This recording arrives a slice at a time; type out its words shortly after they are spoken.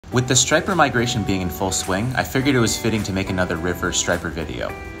With the striper migration being in full swing, I figured it was fitting to make another river striper video.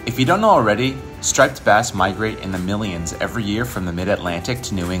 If you don't know already, striped bass migrate in the millions every year from the mid-Atlantic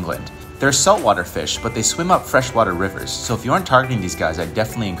to New England. They're saltwater fish, but they swim up freshwater rivers, so if you aren't targeting these guys, I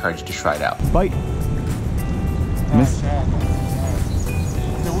definitely encourage you to try it out. Bite. Miss.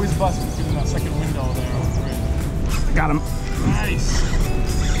 They're always busting through that second window there. Got him. Nice.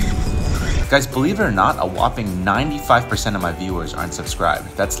 Guys, believe it or not, a whopping 95% of my viewers aren't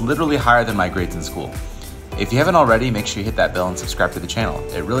subscribed. That's literally higher than my grades in school. If you haven't already, make sure you hit that bell and subscribe to the channel.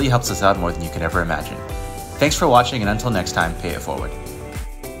 It really helps us out more than you could ever imagine. Thanks for watching, and until next time, pay it forward.